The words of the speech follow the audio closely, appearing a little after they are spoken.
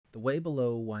The way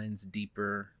below winds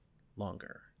deeper,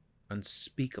 longer,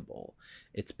 unspeakable,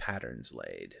 its patterns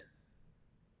laid.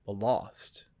 The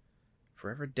lost,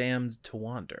 forever damned to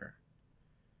wander.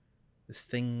 This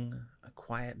thing a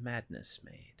quiet madness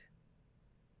made.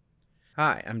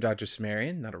 Hi, I'm Doctor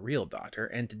Cimmerian, not a real doctor,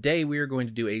 and today we are going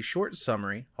to do a short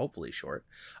summary, hopefully short,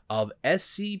 of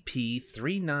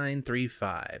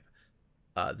SCP-3935,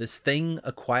 This Thing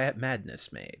a Quiet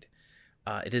Madness Made.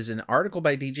 It is an article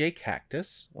by DJ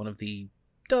Cactus, one of the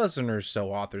dozen or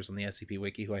so authors on the SCP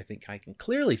Wiki who I think I can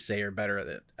clearly say are better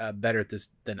at this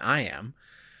than I am.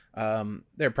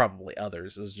 There are probably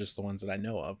others, those are just the ones that I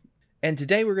know of. And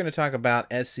today we're going to talk about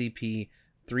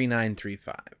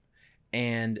SCP-3935.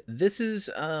 And this is,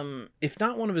 if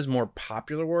not one of his more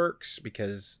popular works,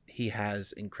 because he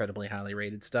has incredibly highly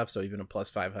rated stuff, so even a plus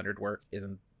 500 work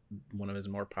isn't one of his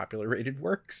more popular rated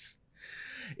works.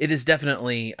 It is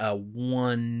definitely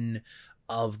one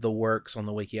of the works on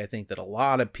the wiki I think that a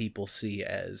lot of people see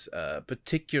as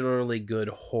particularly good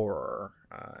horror.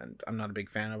 And I'm not a big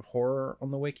fan of horror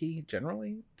on the wiki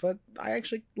generally, but I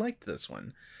actually liked this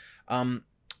one.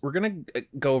 We're going to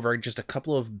go over just a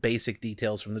couple of basic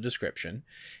details from the description.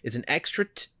 It's an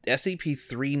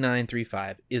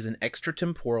SCP-3935 is an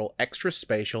extratemporal,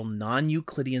 extraspatial,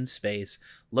 non-Euclidean space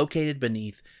located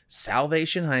beneath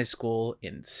Salvation High School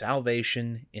in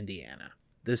Salvation, Indiana.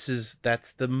 That's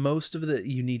the most of that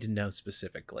you need to know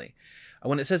specifically.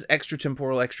 When it says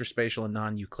extratemporal, extraspatial, and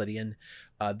non-Euclidean,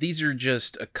 these are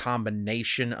just a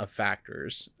combination of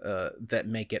factors that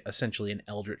make it essentially an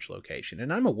eldritch location.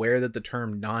 And I'm aware that the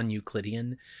term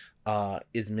non-Euclidean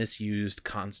is misused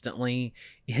constantly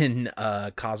in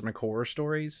cosmic horror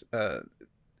stories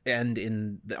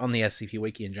and on the SCP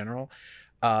Wiki in general.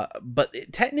 But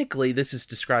technically, this is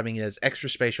describing it as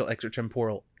extraspatial,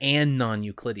 extratemporal, and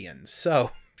non-Euclidean. So,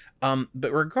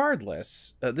 but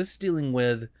regardless, this is dealing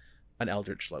with an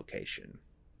eldritch location.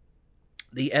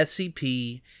 The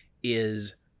SCP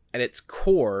is, at its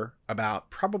core,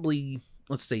 about probably,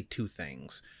 let's say, two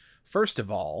things. First of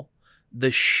all,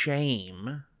 the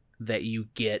shame that you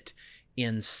get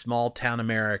in small-town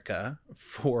America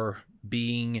for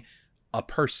being a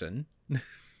person,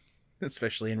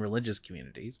 especially in religious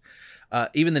communities.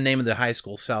 Even the name of the high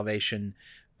school, Salvation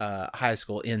High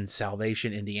School in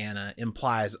Salvation, Indiana,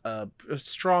 implies a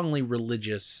strongly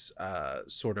religious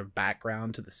sort of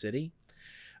background to the city.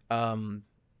 And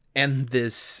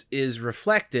this is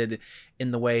reflected in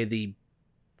the way the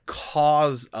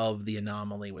cause of the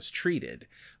anomaly was treated.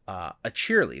 A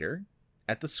cheerleader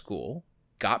at the school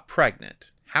got pregnant.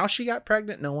 How she got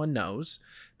pregnant, no one knows,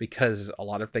 because a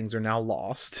lot of things are now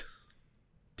lost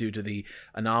due to the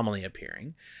anomaly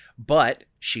appearing, but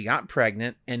she got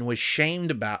pregnant and was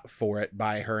shamed for it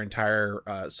by her entire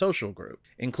social group,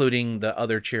 including the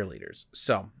other cheerleaders.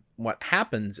 So what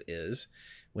happens is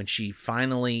when she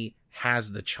finally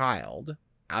has the child,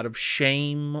 out of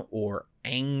shame or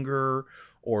anger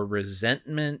or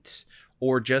resentment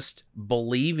or just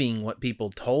believing what people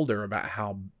told her about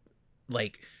how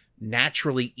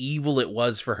naturally evil it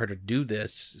was for her to do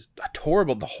this,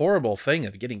 the horrible thing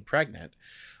of getting pregnant,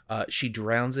 she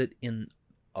drowns it in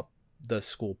the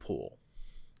school pool.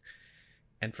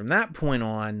 And from that point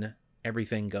on,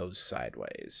 everything goes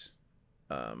sideways.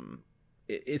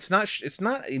 It's not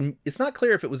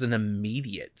clear if it was an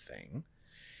immediate thing.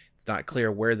 It's not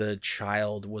clear where the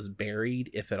child was buried,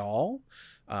 if at all.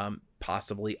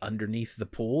 Possibly underneath the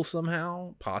pool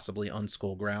somehow, possibly on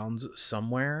school grounds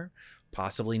somewhere,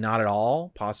 possibly not at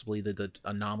all. Possibly the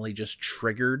anomaly just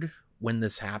triggered when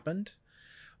this happened.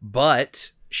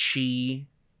 But she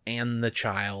and the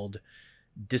child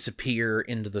disappear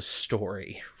into the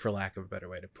story, for lack of a better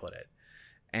way to put it.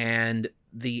 And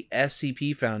the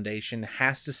SCP Foundation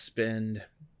has to spend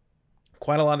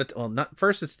quite a lot of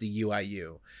first it's the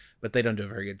UIU, but they don't do a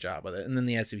very good job with it. And then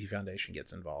the SCP Foundation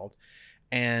gets involved.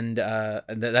 And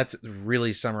that's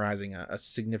really summarizing a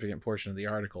significant portion of the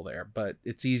article there. But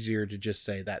it's easier to just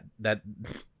say that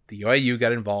the UIU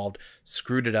got involved,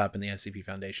 screwed it up, and the SCP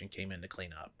Foundation came in to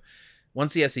clean up.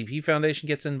 Once the SCP Foundation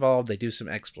gets involved, they do some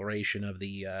exploration of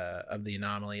the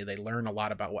anomaly. They learn a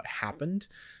lot about what happened.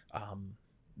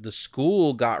 The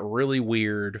school got really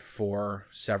weird for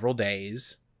several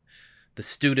days. The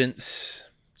students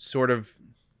sort of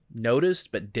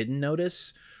noticed but didn't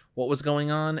notice what was going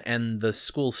on, and the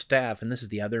school staff, and this is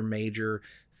the other major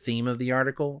theme of the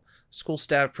article, school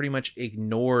staff pretty much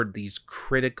ignored these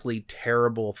critically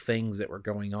terrible things that were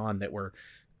going on that were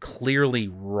clearly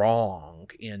wrong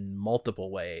in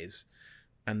multiple ways,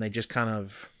 and they just kind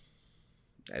of,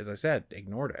 as I said,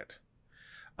 ignored it.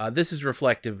 This is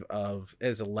reflective of,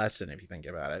 as a lesson, if you think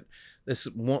about it. This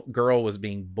girl was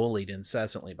being bullied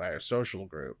incessantly by her social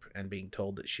group and being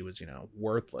told that she was, you know,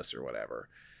 worthless or whatever,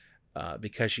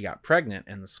 because she got pregnant,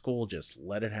 and the school just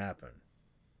let it happen.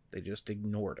 They just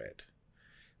ignored it.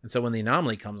 And so when the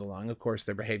anomaly comes along, of course,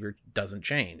 their behavior doesn't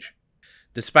change.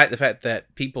 Despite the fact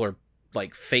that people are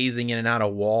like phasing in and out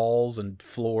of walls and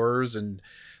floors, and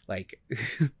like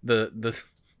the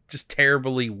just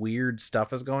terribly weird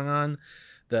stuff is going on,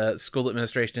 the school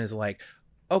administration is like,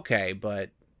 okay,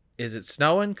 but is it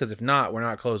snowing? Because if not, we're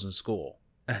not closing school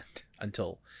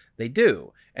until they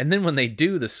do. And then when they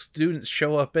do, the students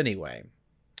show up anyway.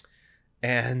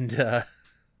 And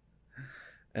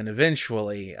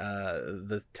eventually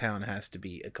the town has to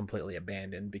be completely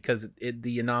abandoned because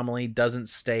the anomaly doesn't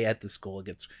stay at the school.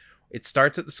 It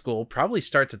starts at the school, probably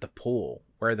starts at the pool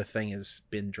where the thing has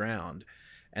been drowned.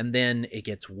 And then it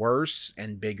gets worse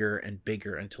and bigger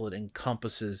until it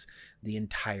encompasses the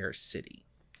entire city.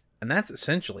 And that's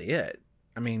essentially it.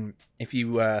 I mean, if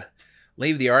you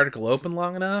leave the article open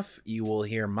long enough, you will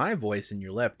hear my voice in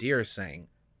your left ear saying,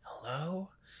 hello?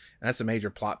 And that's a major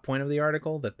plot point of the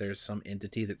article, that there's some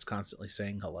entity that's constantly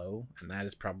saying hello. And that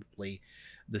is probably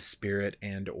the spirit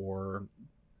and or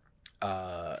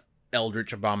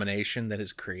eldritch abomination that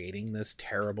is creating this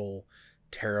terrible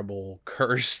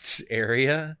cursed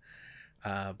area.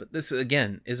 But this,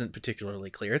 again, isn't particularly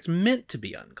clear. It's meant to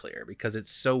be unclear because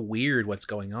it's so weird what's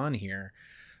going on here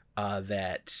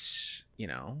that, you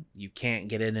know, you can't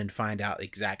get in and find out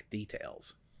exact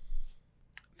details.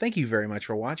 Thank you very much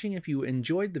for watching. If you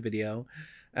enjoyed the video,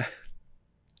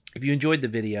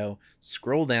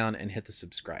 scroll down and hit the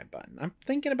subscribe button. I'm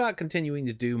thinking about continuing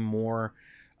to do more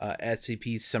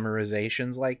SCP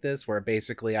summarizations like this, where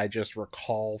basically I just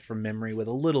recall from memory with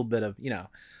a little bit of, you know,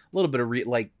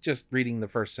 like just reading the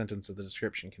first sentence of the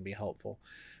description can be helpful.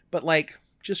 But like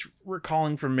just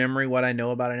recalling from memory what I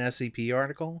know about an SCP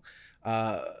article.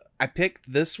 I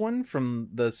picked this one from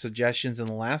the suggestions in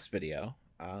the last video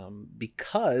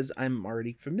because I'm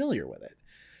already familiar with it.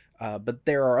 But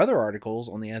there are other articles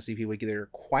on the SCP Wiki that are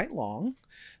quite long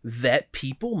that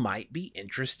people might be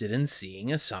interested in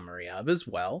seeing a summary of as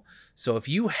well. So if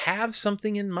you have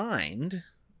something in mind,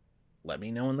 let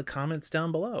me know in the comments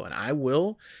down below, and I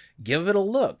will give it a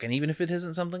look. And even if it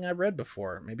isn't something I've read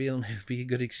before, maybe it'll be a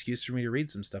good excuse for me to read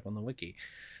some stuff on the wiki.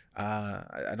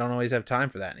 I don't always have time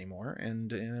for that anymore,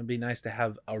 and it'd be nice to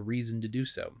have a reason to do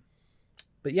so.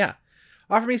 But yeah,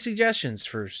 offer me suggestions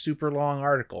for super long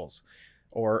articles,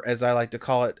 or as I like to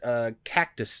call it,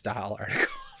 cactus-style articles.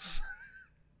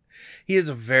 He is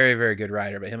a very, very good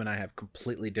writer, but him and I have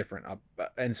completely different...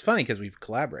 and it's funny because we've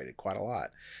collaborated quite a lot.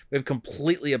 We have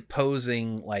completely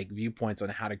opposing like viewpoints on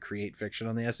how to create fiction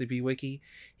on the SCP Wiki.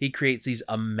 He creates these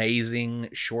amazing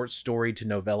short story to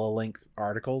novella-length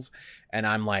articles, and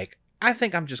I'm like, I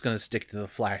think I'm just going to stick to the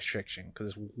flash fiction because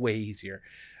it's way easier.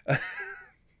 And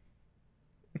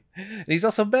he's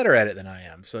also better at it than I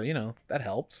am, so, you know, that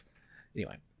helps.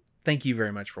 Anyway, thank you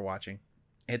very much for watching.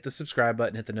 Hit the subscribe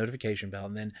button, hit the notification bell,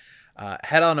 and then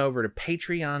head on over to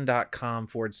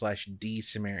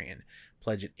patreon.com/DCimmerian.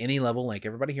 Pledge at any level, like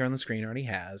everybody here on the screen already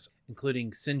has,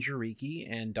 including Sinjariki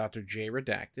and Dr. J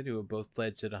Redacted, who have both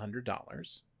pledged at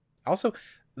 $100. Also,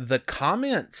 the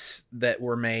comments that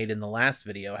were made in the last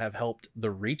video have helped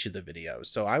the reach of the video,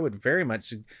 so I would very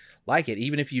much like it,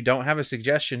 even if you don't have a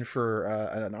suggestion for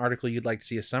an article you'd like to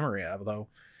see a summary of, though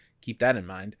keep that in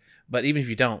mind. But even if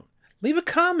you don't, leave a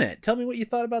comment. Tell me what you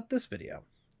thought about this video.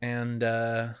 And,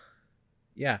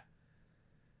 yeah.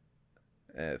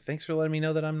 Thanks for letting me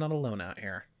know that I'm not alone out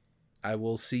here. I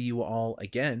will see you all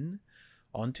again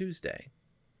on Tuesday.